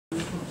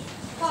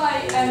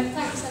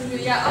Thanks, Andrew.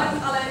 Yeah, I'm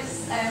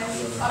Alex. I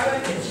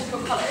work at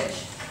Sheffield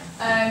College,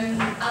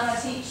 and I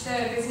teach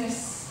the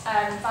business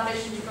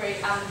foundation degree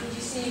and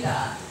PGC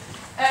there.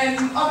 I've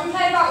been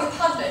playing about with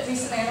Padlet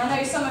recently, and I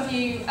know some of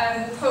you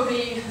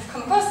probably have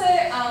come across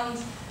it,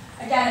 and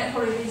again, it'll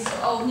probably be sort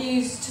of old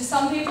news to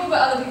some people, but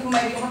other people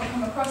maybe haven't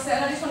come across it,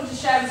 and I just wanted to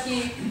share with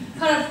you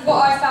kind of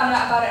what I found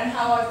out about it and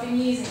how I've been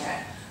using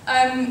it.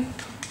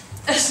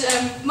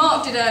 As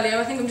Mark did earlier,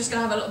 I think I'm just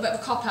going to have a little bit of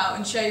a cop-out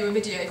and show you a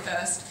video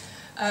first,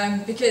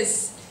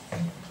 because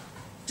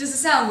does the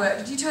sound work?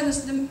 Did you turn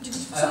this? Did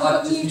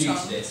I've just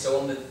muted it, so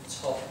on the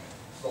top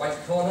right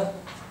corner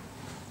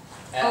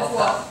of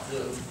what? That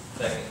little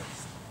thing.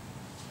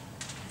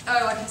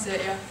 Oh, I can see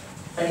it, yeah.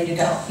 Ready to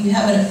go. You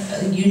have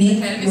a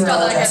unique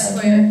URL address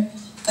up here,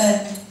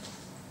 but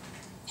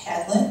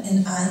Padlet,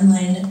 an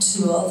online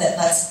tool that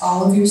lets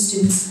all of your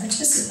students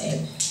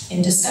participate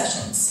in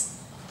discussions.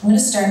 I'm going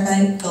to start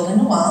by building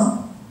a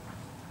wall,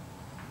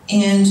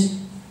 and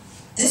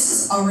this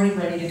is already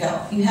ready to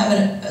go. You have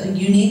a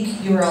unique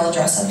URL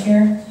address up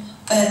here,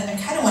 but I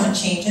kind of want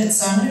to change it,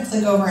 so I'm going to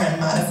click over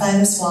and modify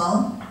this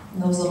wall,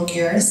 and those little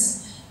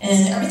gears,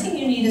 and everything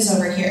you need is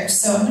over here.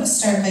 So I'm going to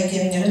start by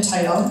giving it a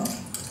title,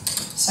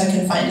 so I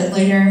can find it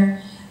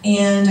later,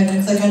 and I'm going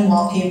to click on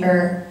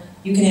wallpaper.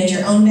 You can add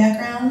your own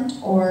background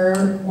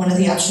or one of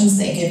the options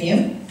they give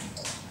you.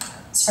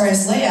 As far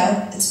as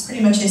layout, it's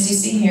pretty much as you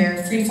see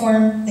here,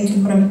 freeform. They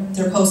can put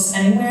their posts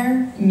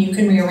anywhere, and you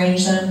can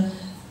rearrange them,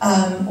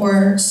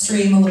 or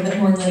stream a little bit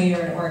more linear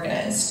and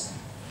organized.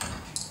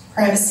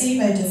 Privacy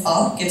by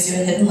default gives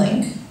you a hidden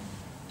link,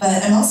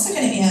 but I'm also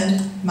going to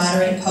add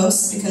moderate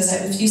posts because I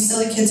have a few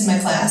silly kids in my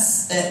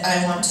class that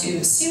I want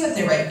to see what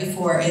they write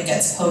before it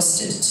gets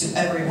posted to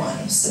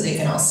everyone so they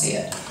can all see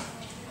it.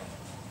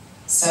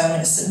 So I'm going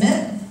to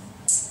submit.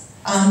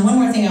 One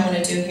more thing I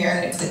want to do here,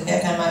 I'm going to click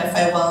back on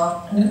Modify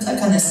Wall. I'm going to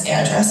click on this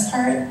address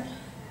part.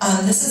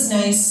 This is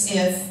nice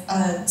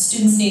if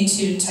students need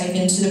to type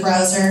into the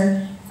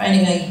browser,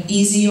 finding an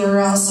easy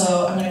URL.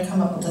 So I'm going to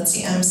come up with, let's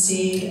see,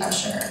 MC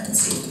Usher and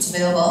see if it's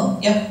available.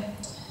 Yep.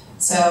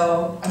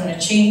 So I'm going to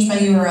change my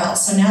URL.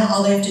 So now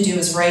all they have to do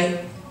is write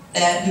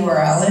that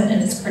URL in,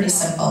 and it's pretty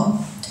simple.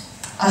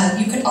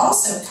 You could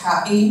also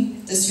copy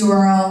this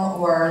URL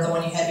or the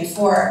one you had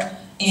before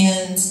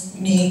and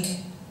make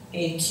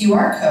a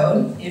QR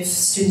code if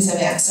students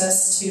have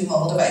access to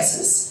mobile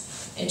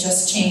devices. It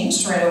just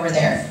changed right over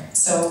there,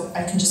 so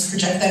I can just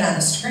project that on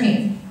the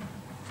screen.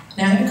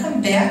 Now I'm going to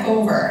come back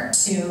over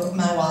to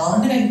my wall.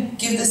 I'm going to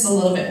give this a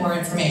little bit more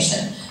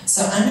information.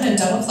 So I'm going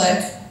to double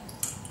click.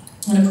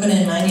 I'm going to put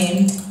in my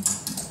name,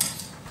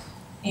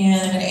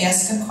 and I'm going to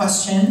ask a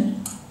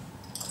question.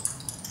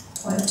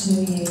 What do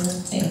you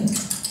think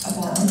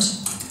about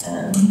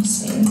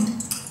MC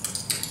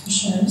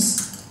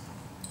Usher's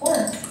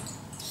work?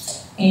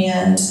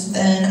 And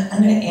then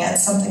I'm going to add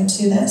something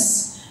to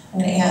this. I'm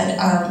going to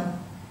add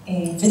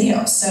a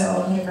video. So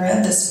I'm going to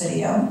grab this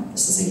video.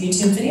 This is a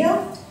YouTube video.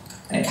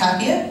 I'm going to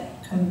copy it,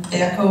 come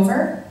back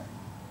over.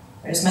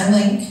 There's my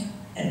link,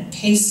 and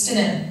paste it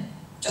in.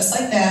 Just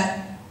like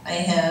that, I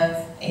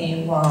have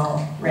a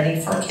wall ready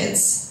for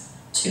kids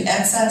to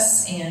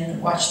access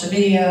and watch the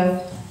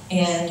video.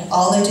 And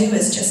all they do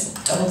is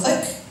just double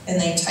click,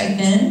 and they type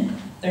in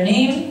their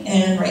name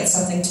and write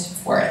something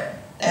for it.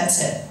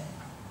 That's it.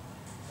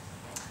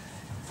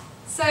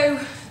 So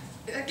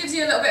it gives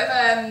you a little bit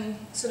of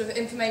sort of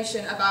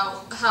information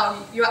about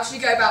how you actually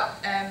go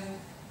about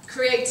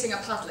creating a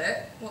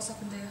Padlet. What's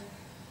happened here?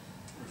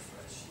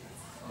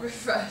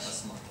 Refresh.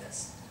 That's my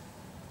guess.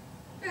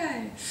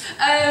 Okay.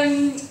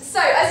 So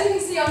as you can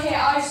see on here,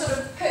 I've sort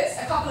of put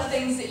a couple of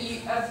things that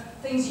you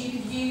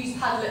could use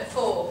Padlet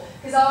for,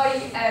 because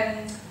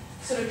I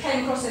sort of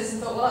came across this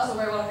and thought, well, that's all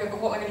very well and good, but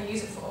what am I going to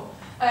use it for?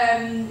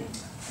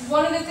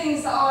 One of the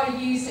things that I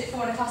used it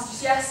for in a class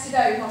just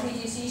yesterday with my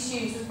PGC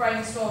students was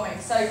brainstorming.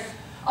 So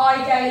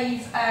I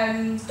gave,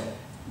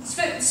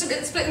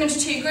 split them into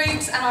two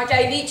groups, and I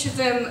gave each of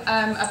them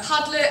a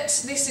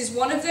Padlet. This is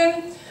one of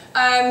them,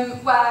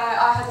 where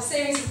I had a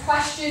series of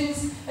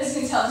questions. As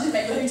you can tell, I didn't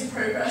make loads of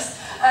progress,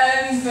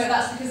 but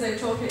that's because they were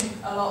talking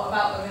a lot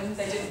about them and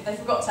they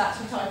forgot to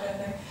actually type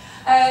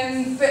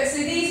anything. But so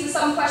these were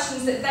some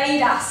questions that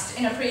they'd asked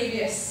in a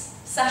previous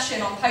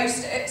session on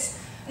Post-its.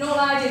 And all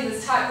I did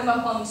was type them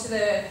up onto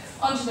the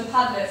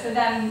Padlet for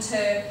them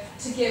to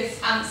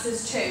give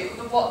answers to.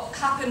 But what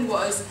happened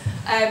was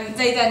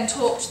they then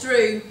talked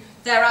through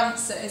their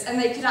answers, and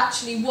they could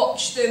actually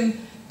watch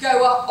them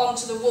go up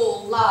onto the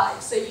wall live.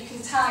 So you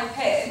can type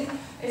in,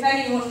 if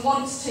anyone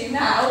wants to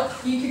now,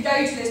 you could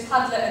go to this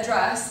Padlet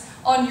address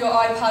on your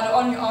iPad or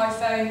on your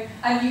iPhone,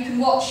 and you can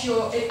watch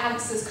your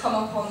answers come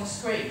up on the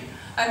screen.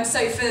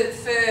 So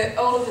for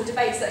all of the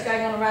debates that are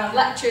going on around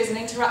lectures and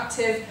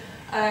interactive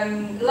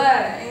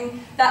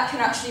learning, that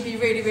can actually be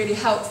really, really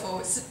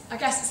helpful. I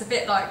guess it's a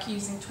bit like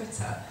using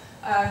Twitter,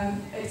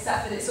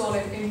 except that it's all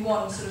in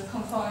one sort of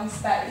confined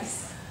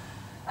space.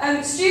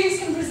 Students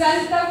can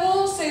present their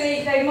wall, so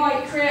they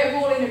might create a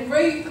wall in a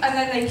group, and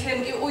then they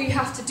can, all you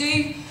have to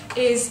do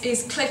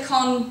is click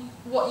on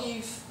what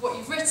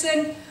you've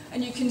written,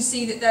 and you can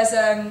see that there's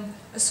a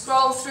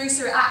scroll through,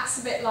 so it acts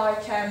a bit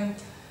like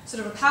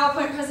sort of a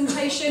PowerPoint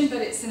presentation,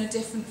 but it's in a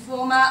different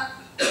format.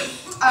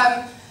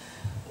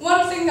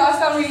 One thing that I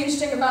found really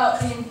interesting about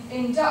the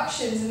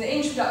inductions and the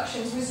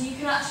introductions was you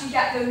can actually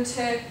get them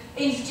to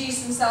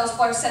introduce themselves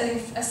by sending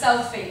a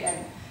selfie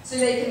in. So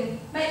they can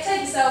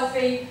take a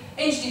selfie,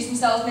 introduce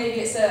themselves, maybe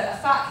it's a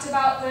fact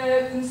about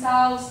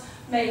themselves,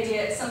 maybe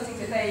it's something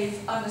that they've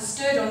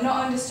understood or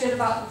not understood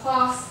about the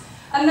class,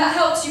 and that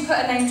helps you put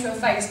a name to a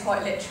face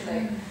quite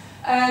literally.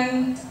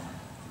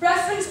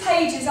 Reference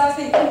pages, I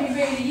think, can be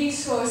really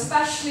useful,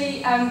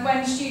 especially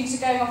when students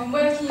are going off and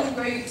working in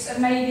groups and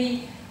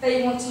maybe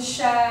they want to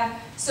share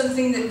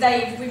something that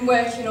they've been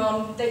working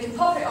on. They can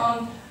pop it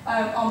on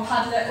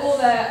Padlet, all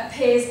their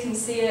peers can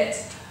see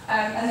it,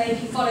 and they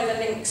can follow the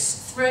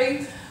links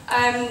through.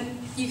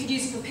 You could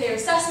use it for peer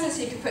assessment,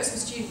 so you could put some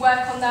student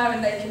work on there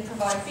and they can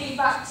provide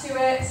feedback to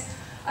it.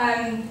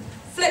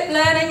 Flipped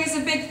learning is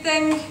a big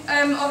thing,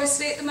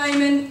 obviously, at the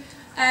moment.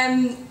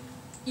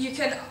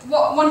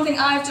 One thing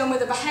I've done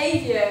with a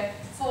behaviour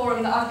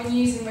forum that I've been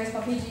using with my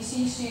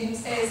PGC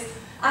students is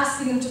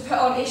asking them to put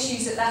on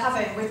issues that they're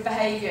having with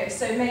behaviour.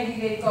 So maybe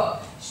they've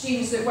got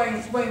students that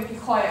won't be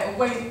quiet or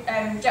won't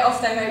get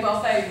off their mobile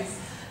phones.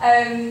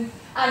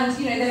 And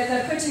you know,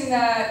 they're putting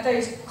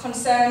those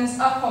concerns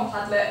up on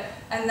Padlet,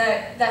 and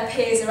their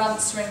peers are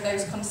answering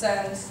those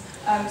concerns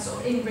sort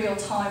of in real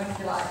time, if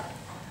you like.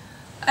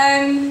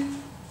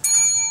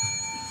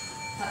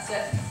 That's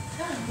it.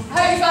 I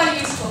hope you found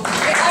it useful. I